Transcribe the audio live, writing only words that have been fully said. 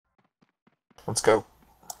Let's go.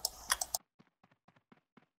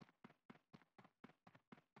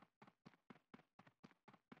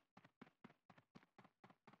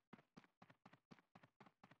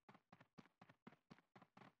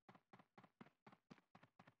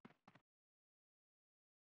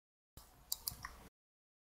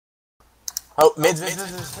 Oh, mids.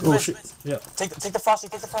 Oh shit, yeah. Take the frosty,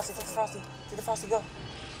 go.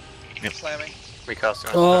 Yep. Slamming.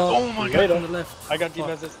 Recasting. Oh my god. god. On the left. I got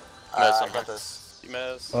demezes. I got this.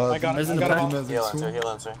 Demez. I got Demez in I the got back. demez. Heal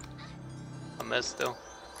answer. I'm Mez still.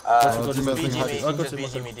 Just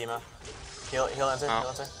BG me, Dima. Heal answer.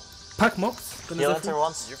 Pack mocks. Gonna Heal go answer through.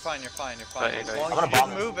 once. You're fine. As Right, long I'm as gonna you bomb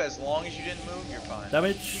didn't move, you're fine.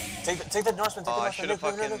 Damage. Take the Norseman, Oh, I should have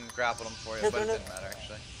fucking grappled him for you, but it didn't matter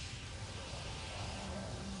actually.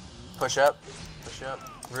 Push up.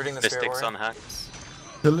 Rooting the spirit Mystics warrior. on hacks.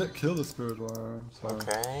 Kill the spirit warrior. Sorry.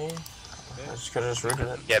 Okay. I just could've just rooted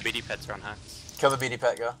it. Yeah, BD pets are on hacks. Kill the BD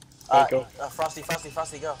pet, go. Go. Frosty,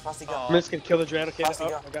 go. I'm just gonna kill the Dread, okay? Frosty, Oh,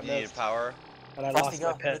 go. I got You need messed. power. And I Frosty, lost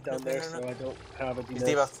my go. pet down there, so I don't have a He's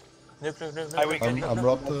demez. debuffed. Nuke. Hiiwing. I'm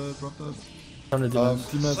robbed On the demons.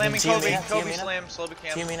 Demez. Slamming Tiamina, Kobe Tiamina. slam, slow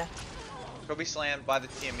cam. Tiamina. Kobe slam by the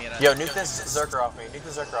Tiamina. Yo, nuke this Zerker off me.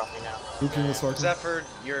 now. Looking the circle. Zephyr,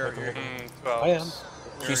 you're Well, I am.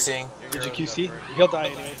 QCing. Did you QC? He'll die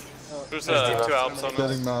anyway. there's There's 2 Alps on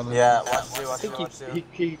Getting us. mana. Yeah, watch I think two.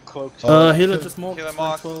 he cloaked. Healer just more. Healer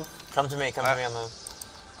mock. 12. Come to me on the...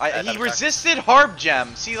 He resisted Harp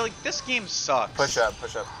Gem. See, like, this game sucks. Push up.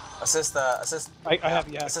 Assist. I have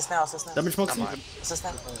you. Assist now. Damage Moxie. Assist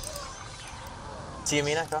now.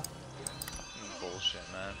 Tiamina, go. Bullshit,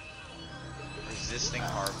 man. Resisting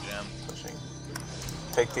Harp Gem. Pushing.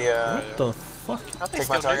 Take the, What the fuck? take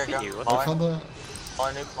my target, go. You. Mauler Wakanda.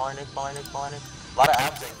 nuke. Lot of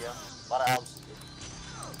abs, yo. Lot of abs.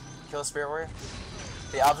 Kill the spirit warrior.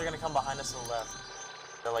 The abs are gonna come behind us to the left.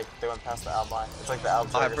 They went past the alb line. It's like the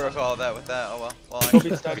albs. I broke all that with that. Oh well. Well,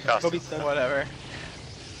 Kobe stunned. Kobe stunned. whatever.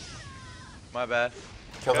 My bad.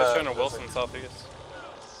 Kill Guys the... trying to Wilson southeast.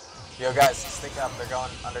 Yo, guys, stick up. They're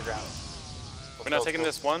going underground. We're not taking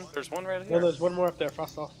this one. There's one right No, here. there's one more up there.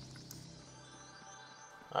 Frost off.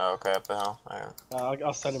 Oh, okay, up the hill. Alright.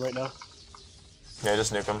 I'll stun him right now. Yeah,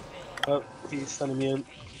 just nuke him. Oh, he's stunning me in.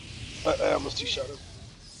 I almost two-shot him.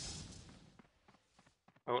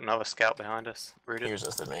 Oh, another scout behind us. He Rooted.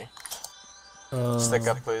 resisted me. Stick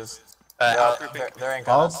up, please. Outgrouping. They're in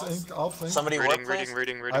Alps guns. Ink, Alps Ink. Somebody warp, please.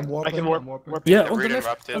 Reading. I'm warping. I can warp. I'm warping. warp Yeah, in. on the Read left.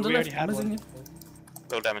 interrupted. On the We left. already had Amazing.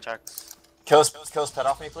 Low damage hacks. Kill his pet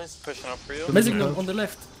off me, please. Pushing up for you. Amazing on the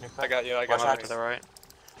left. Nuke I pet. got you. I Watch got one hacks. to the right.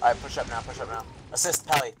 Alright, push up now. Assist,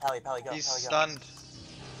 Pally, go. He's Pally, go. stunned.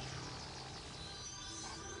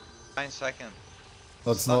 9 seconds.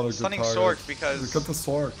 That's not a good Stunning target. Sork because Look at the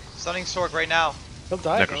Sork. stunning Sork right now. He'll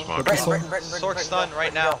die. Look Bro. at the Sork. Sork stunned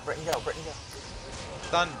right now. Britton, go.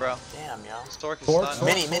 Stunned, bro. Damn, yo. Sork is Sork, stunned. Sork.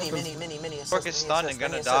 Mini. Assist, Sork is mini stunned assist, and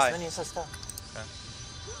gonna mini die. assist, mini assist, go.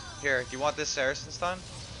 Here, do you want this Saracen stun?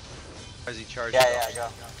 Or is he charged? Yeah, go.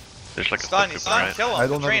 There's like a Stun, he's stunned. right? Kill I him.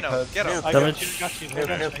 don't Train have a him. pet. Get him. Nuke. Damage.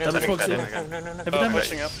 Damage Moxie. Heavy damage.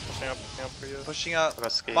 Pushing up for you. Pushing out. I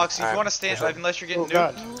got ski. Moxie, if you Alright, want to stand, push up. unless you're getting Oh,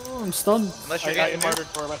 God. nuked. Oh, I'm stunned. Unless you're I getting murdered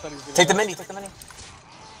nuked. for him. I thought he was gonna Take the die. mini.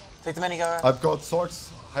 Take the mini, go. I've got Sorks.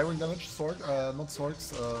 Highwing damage. Sork. Not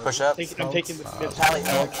Sorks. Push up. I'm taking the mid. Pally,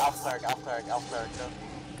 Alf cleric, go.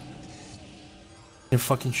 You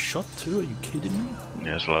fucking shot too? Are you kidding me?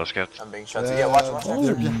 Yeah, there's a lot of scouts. I'm being shot. Yeah, watch. Oh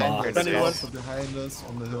They're behind my us. Stunning one. They're behind us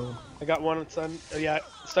on the hill. I got one on stun. Yeah,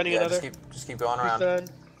 stunning Yeah, another. just keep going He's around.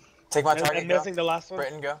 stunned. Take my And target, go. missing the last one.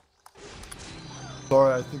 Britton, go.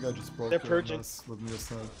 Sorry, I think I just broke They're your purging. mess with me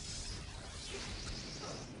aside.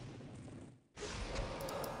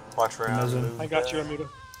 Watch around. Amazing. I got you, Amito.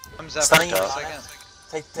 I'm Zephyr. Stunning for a you. second.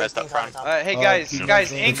 Take Messed up things front. on. Hey guys, keep guys,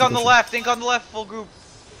 going. ink on the left, full group.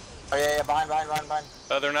 Oh yeah, behind.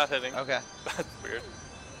 They're not hitting. Okay. That's weird.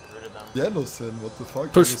 Rooted them. Yellow Sin, what the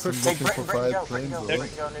fuck? Push, You're push. just Take looking Britton, for Britton, go. five Britton,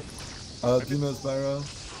 go. planes, Dima's barrel.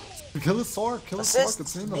 Kill the Sork, kill the Sork,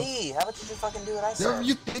 it's Assist enough. me. How about you just fucking do what I Yeah, said?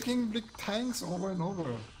 you're taking big tanks over and over.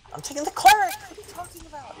 I'm taking the cleric. What are you talking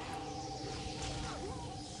about?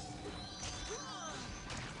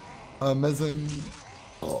 Amazing.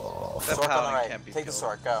 That Sork on the paladin right. can't be Take the killed.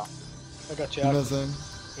 Sork, go. I got you out. Amazing.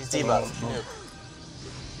 He's debuffed. no. Nuke.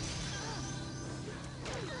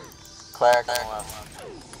 Cleric on the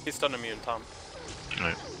left. He's stun immune, Tom.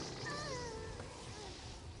 Right.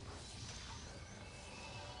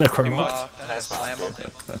 Necro Mock, mocked. and I slam him.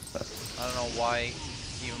 I don't know why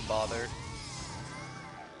he even bothered.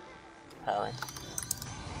 Pally.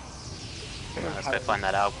 Let's go find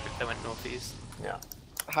that out if they went northeast. Yeah.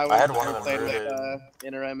 I had one of them played rooted. with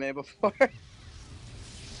inner MA before.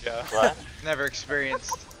 Yeah. What? Never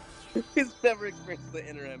experienced. He's never experienced the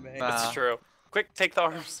inner MA. That's Nah. true. Quick, take the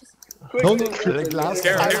arms. Quick, No, quick, no, like last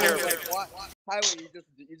Here, fight. here, Highway, Highway,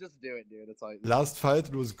 you just do it, dude. It's all. Last fight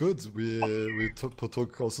it was good. We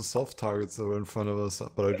took also soft targets that were in front of us,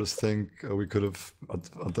 but I just think we could have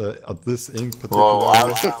at this ink Well, I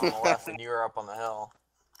particularly. was down on the left and you were up on the hill.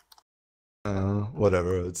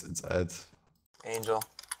 Whatever. It's Ed. Angel.